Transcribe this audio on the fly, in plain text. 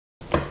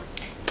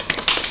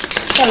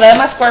Hello,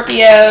 my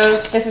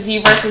Scorpios. This is you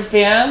versus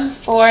them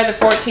for the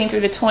 14th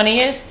through the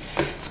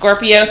 20th.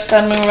 Scorpio,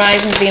 Sun, Moon,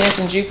 Rising,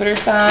 Venus, and Jupiter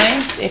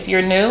signs. If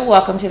you're new,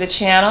 welcome to the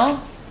channel.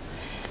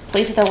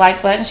 Please hit the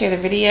like button, share the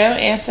video,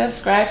 and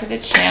subscribe to the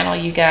channel,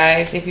 you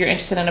guys. If you're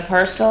interested in a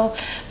personal,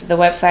 the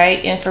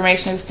website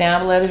information is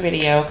down below the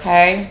video,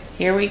 okay?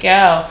 Here we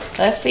go.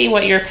 Let's see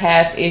what your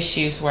past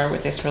issues were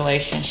with this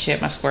relationship,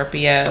 my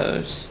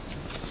Scorpios.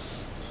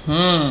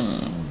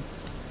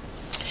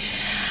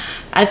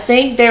 I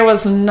think there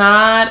was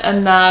not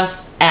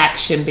enough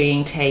action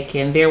being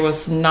taken. There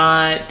was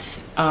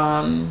not,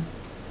 I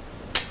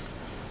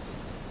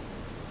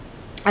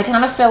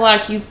kind of feel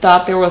like you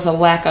thought there was a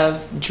lack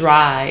of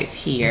drive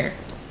here.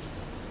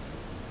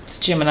 It's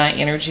Gemini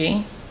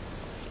energy.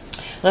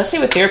 Let's see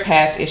what their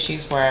past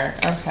issues were.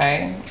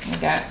 Okay, we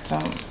got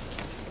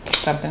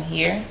something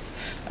here.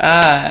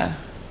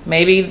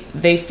 Maybe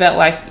they felt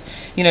like,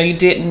 you know,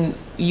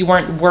 you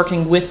weren't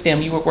working with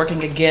them, you were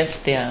working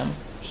against them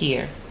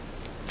here.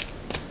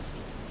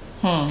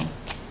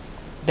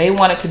 They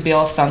wanted to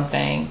build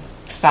something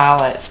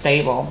solid,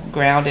 stable,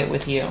 grounded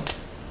with you.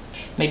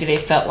 Maybe they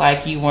felt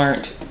like you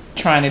weren't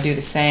trying to do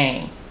the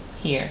same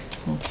here.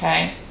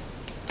 Okay.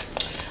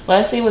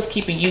 Let's see what's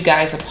keeping you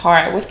guys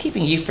apart. What's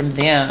keeping you from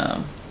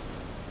them?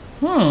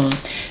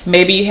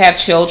 Maybe you have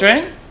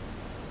children.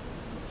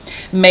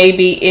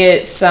 Maybe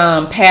it's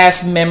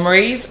past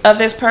memories of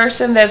this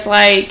person that's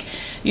like,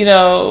 you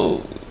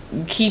know,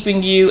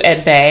 keeping you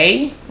at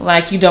bay.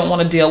 Like you don't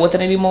want to deal with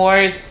it anymore.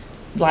 It's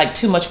like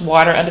too much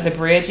water under the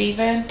bridge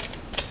even.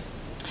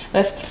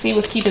 Let's see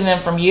what's keeping them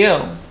from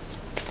you.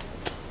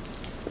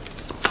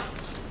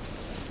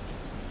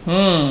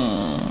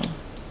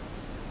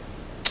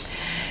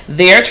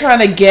 They're trying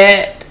to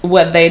get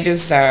what they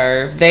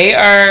deserve. They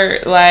are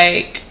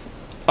like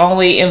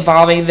only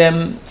involving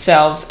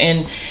themselves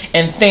in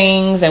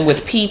things and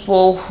with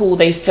people who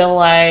they feel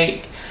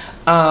like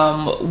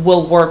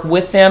will work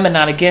with them and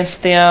not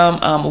against them,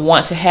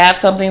 want to have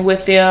something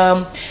with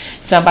them,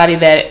 somebody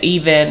that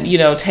even, you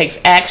know,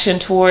 takes action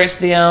towards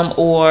them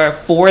or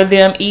for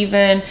them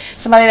even,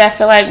 somebody that I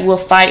feel like will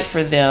fight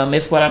for them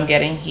is what I'm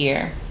getting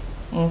here.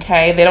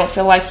 Okay, they don't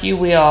feel like you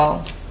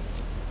will.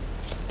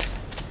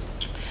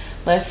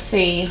 Let's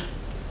see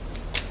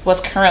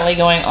what's currently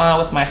going on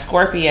with my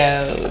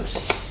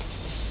Scorpios.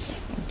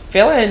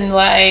 Feeling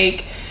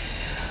like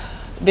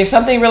there's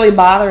something really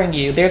bothering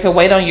you. There's a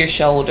weight on your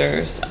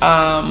shoulders.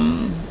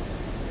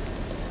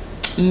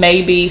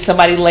 Maybe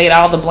somebody laid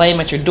all the blame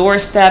at your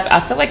doorstep. I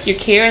feel like you're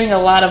carrying a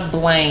lot of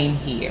blame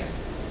here.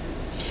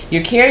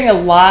 You're carrying a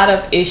lot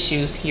of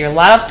issues here. A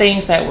lot of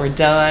things that were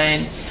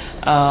done.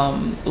 A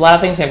lot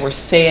of things that were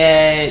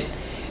said.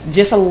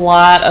 Just a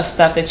lot of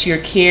stuff that you're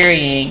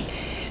carrying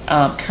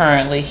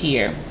currently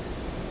here.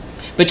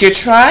 But you're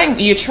trying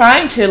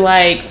to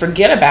like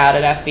forget about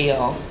it, I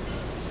feel.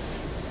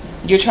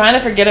 You're trying to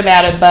forget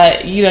about it,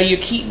 but you know, you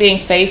keep being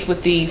faced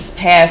with these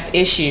past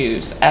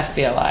issues, I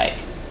feel like.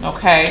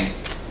 Okay?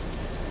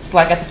 It's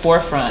like at the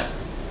forefront.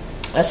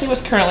 Let's see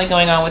what's currently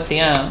going on with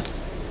them.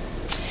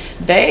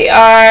 They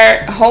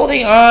are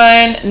holding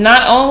on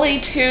not only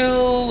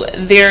to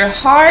their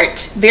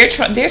heart, they're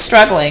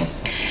struggling,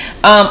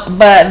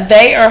 but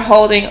they are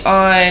holding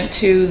on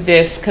to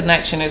this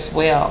connection as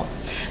well.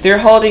 They're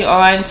holding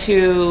on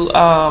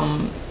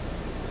to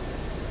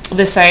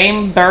the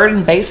same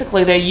burden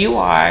basically that you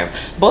are.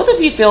 Both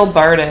of you feel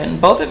burdened.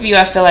 Both of you,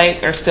 I feel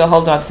like, are still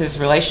holding on to this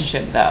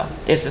relationship though,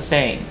 is the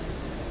thing.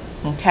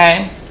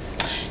 Okay?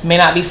 You may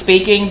not be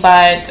speaking,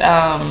 but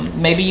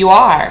maybe you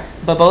are.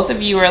 But both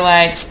of you are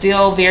like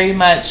still very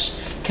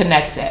much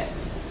connected.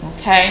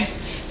 Okay?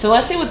 So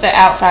let's see what the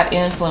outside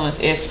influence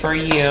is for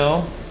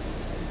you.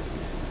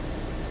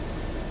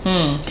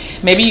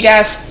 Maybe you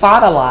guys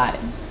fought a lot.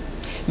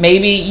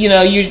 Maybe, you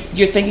know,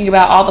 you're thinking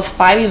about all the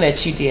fighting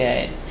that you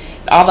did,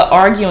 all the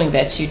arguing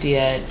that you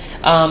did.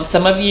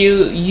 Some of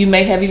you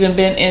may have even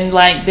been in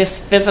like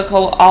this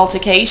physical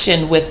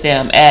altercation with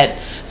them at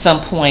some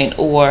point,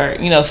 or,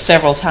 you know,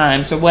 several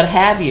times, or what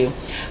have you.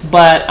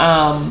 But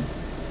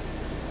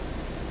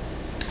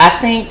I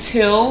think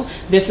too,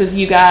 this is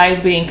you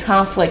guys being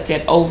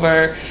conflicted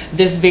over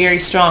this very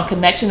strong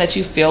connection that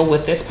you feel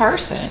with this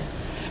person.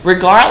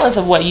 Regardless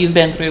of what you've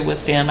been through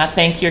with them, I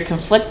think you're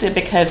conflicted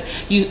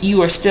because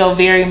you are still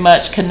very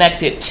much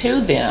connected to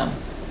them.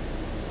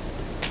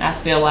 I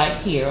feel like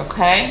here,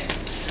 okay?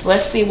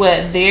 Let's see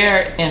what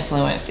their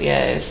influence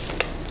is.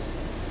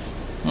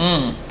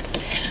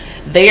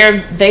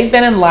 They've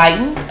been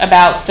enlightened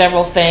about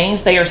several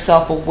things. They are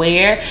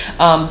self-aware.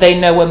 They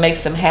know what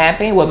makes them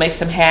happy. What makes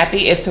them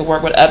happy is to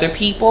work with other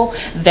people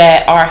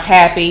that are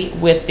happy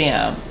with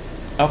them.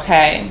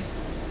 Okay?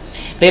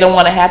 They don't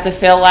want to have to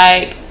feel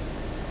like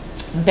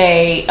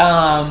they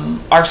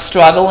are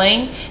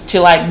struggling to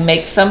like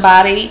make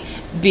somebody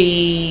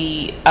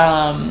be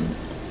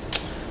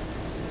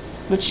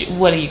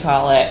what do you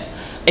call it?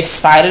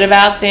 Excited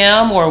about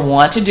them, or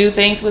want to do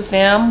things with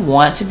them,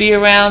 want to be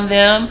around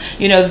them,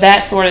 you know,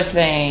 that sort of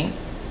thing.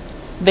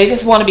 They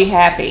just want to be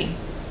happy.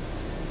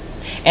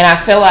 And I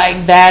feel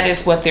like that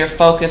is what they're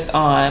focused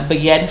on. But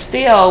yet and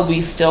still,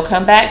 we still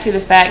come back to the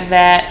fact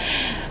that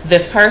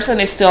this person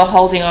is still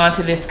holding on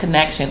to this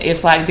connection.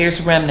 It's like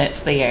there's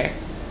remnants there.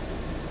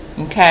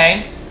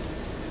 Okay?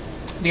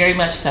 Very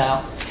much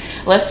so.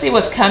 Let's see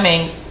what's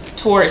coming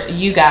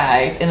towards you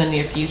guys in the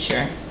near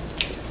future.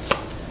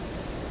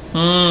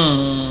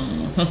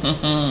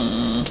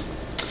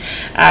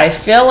 I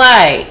feel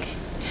like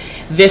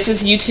this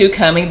is you two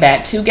coming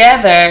back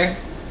together.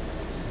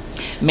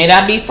 May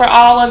not be for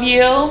all of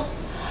you,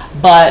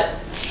 but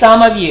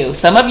some of you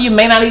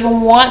may not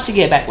even want to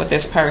get back with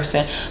this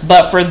person.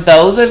 But for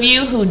those of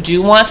you who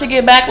do want to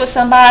get back with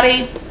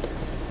somebody,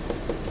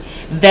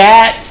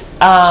 that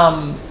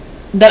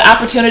that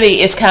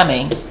opportunity is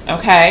coming.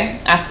 Okay,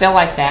 I feel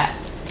like that.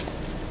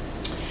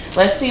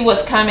 Let's see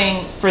what's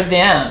coming for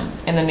them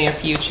in the near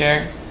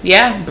future.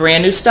 Yeah,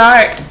 brand new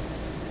start.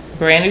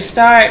 Brand new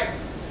start.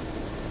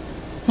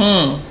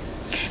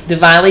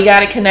 Divinely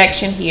guided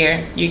connection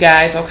here, you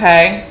guys,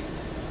 okay?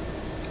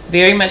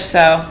 Very much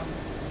so.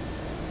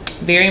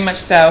 Very much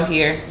so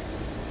here.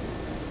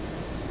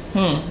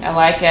 I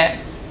like it.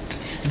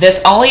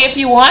 This only if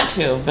you want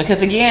to,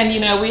 because again, you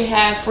know, we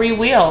have free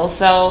will.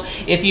 So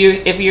if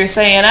you're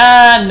saying,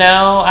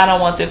 no, I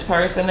don't want this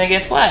person, then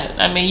guess what?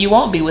 I mean, you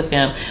won't be with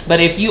them. But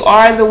if you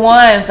are the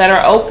ones that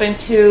are open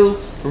to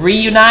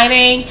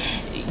reuniting,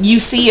 you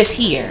see us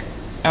here,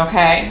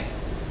 okay?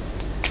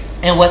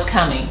 And what's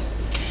coming.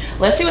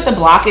 Let's see what the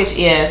blockage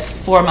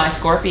is for my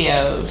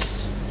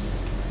Scorpios.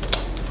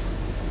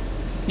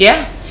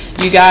 Yeah,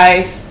 you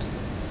guys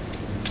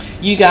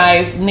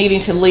needing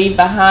to leave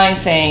behind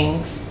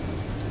things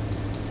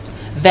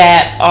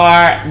that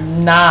are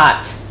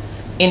not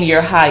in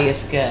your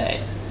highest good.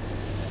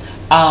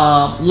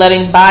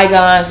 Letting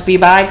bygones be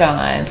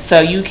bygones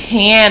so you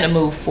can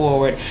move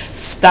forward.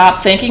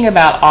 Stop thinking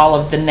about all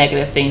of the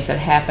negative things that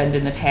happened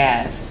in the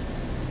past.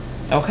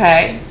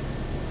 Okay?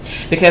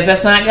 Because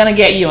that's not going to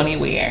get you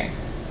anywhere,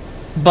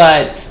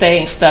 but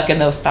staying stuck in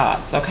those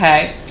thoughts.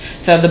 Okay?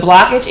 So the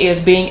blockage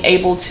is being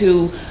able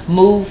to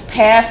move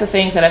past the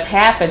things that have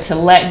happened, to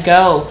let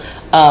go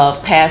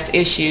of past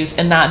issues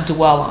and not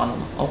dwell on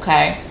them.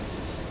 Okay?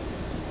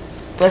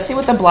 Let's see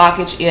what the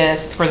blockage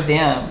is for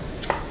them.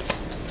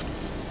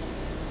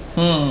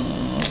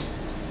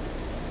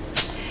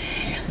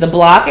 The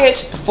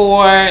blockage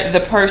for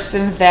the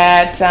person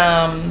that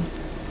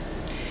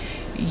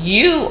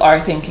you are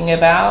thinking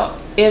about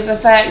is the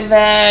fact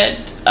that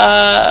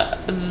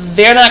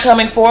they're not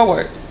coming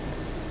forward.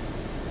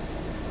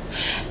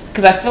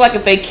 Because I feel like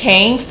if they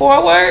came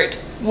forward,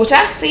 which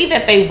I see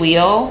that they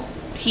will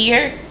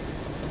here,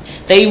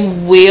 they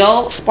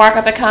will spark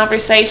up a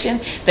conversation.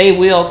 They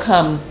will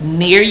come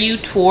near you,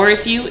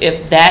 towards you,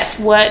 if that's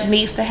what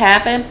needs to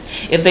happen.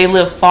 If they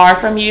live far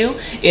from you,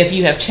 if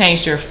you have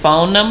changed your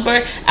phone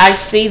number, I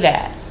see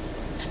that.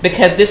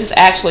 Because this is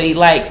actually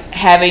like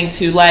having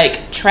to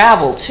like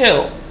travel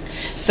too.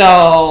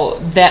 So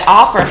that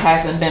offer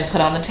hasn't been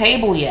put on the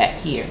table yet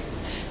here.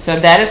 So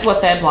that is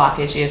what that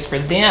blockage is for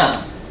them.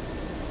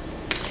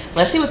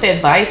 Let's see what the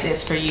advice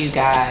is for you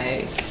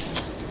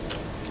guys.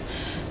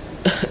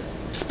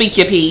 Speak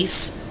your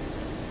piece.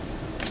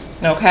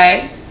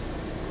 Okay?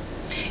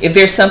 If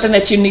there's something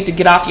that you need to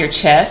get off your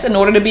chest in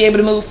order to be able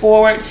to move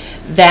forward,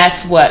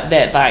 that's what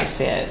the advice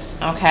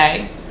is.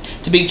 Okay?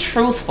 To be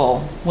truthful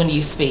when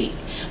you speak.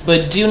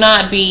 But do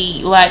not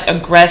be like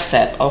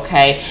aggressive,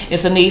 okay?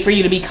 It's a need for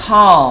you to be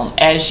calm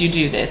as you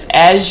do this,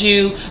 as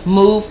you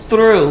move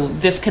through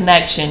this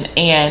connection,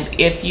 and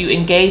if you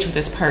engage with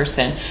this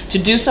person, to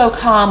do so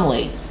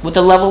calmly with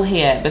a level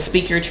head, but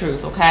speak your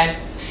truth, okay?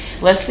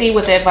 Let's see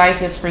what the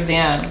advice is for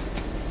them.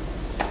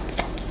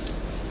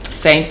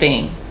 Same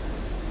thing.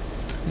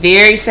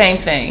 Very same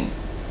thing.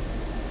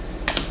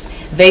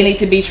 They need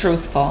to be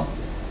truthful,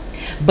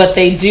 but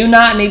they do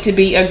not need to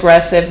be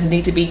aggressive,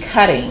 need to be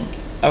cutting.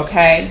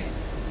 Okay?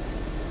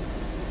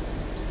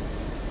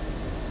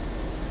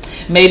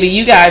 Maybe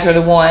you guys are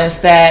the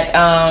ones that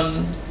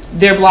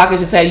their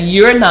blockage is that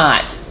you're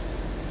not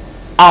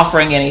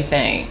offering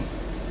anything.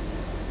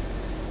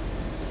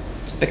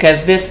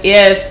 Because this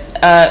is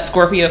a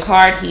Scorpio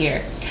card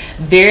here.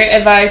 Their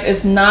advice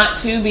is not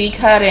to be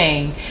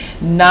cutting,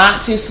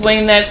 not to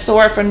swing that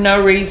sword for no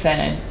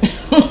reason,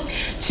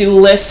 to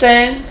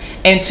listen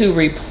and to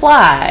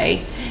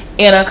reply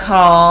in a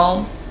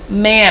calm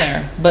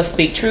manner, but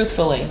speak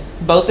truthfully.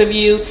 Both of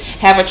you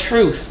have a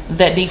truth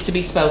that needs to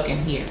be spoken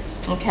here.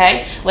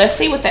 Okay, let's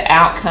see what the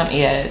outcome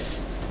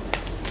is.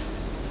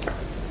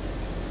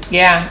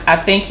 Yeah, I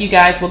think you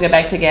guys will get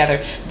back together.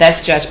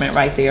 That's judgment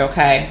right there.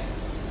 Okay,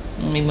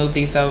 let me move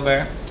these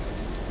over.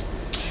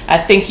 I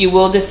think you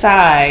will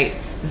decide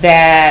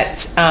that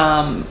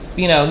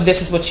you know,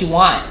 this is what you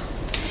want,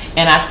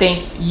 and I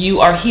think you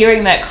are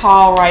hearing that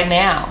call right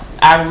now.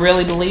 I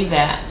really believe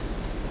that.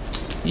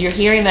 You're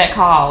hearing that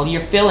call. You're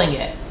feeling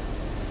it.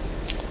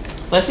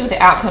 Let's see what the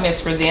outcome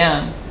is for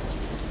them.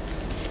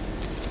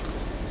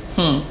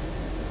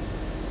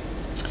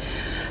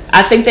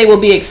 I think they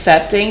will be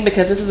accepting,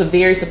 because this is a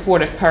very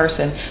supportive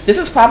person. This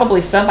is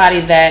probably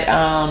somebody that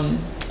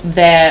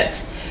that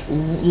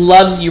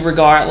loves you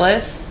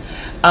regardless.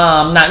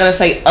 Not going to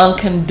say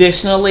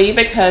unconditionally,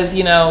 because,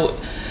 you know,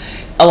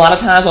 a lot of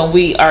times when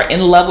we are in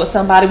love with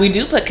somebody, we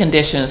do put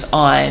conditions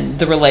on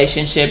the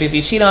relationship. If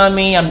you cheat on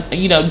me, I'm,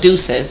 you know,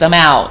 deuces, I'm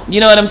out. You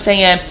know what I'm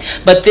saying?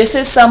 But this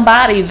is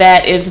somebody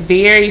that is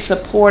very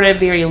supportive,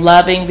 very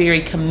loving,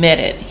 very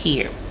committed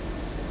here.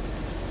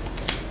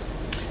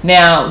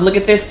 Now, look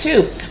at this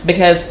too,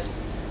 because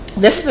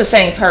this is the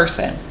same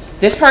person.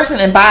 This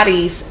person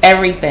embodies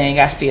everything,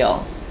 I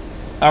feel.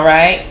 All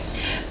right?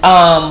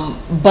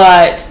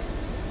 But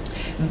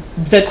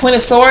the Queen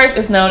of Swords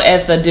is known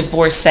as the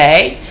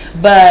divorcee,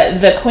 but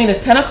the Queen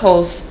of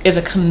Pentacles is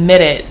a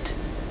committed,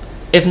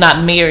 if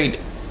not married,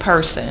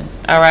 person.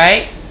 All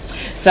right?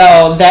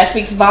 So that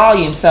speaks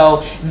volumes.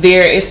 So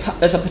there's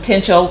a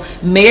potential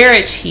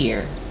marriage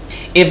here.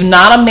 If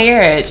not a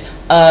marriage,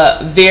 a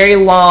very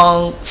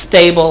long,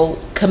 stable,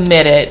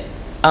 committed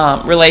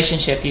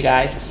relationship, you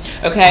guys.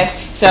 Okay?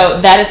 So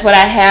that is what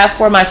I have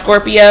for my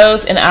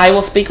Scorpios, and I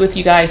will speak with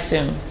you guys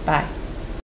soon. Bye.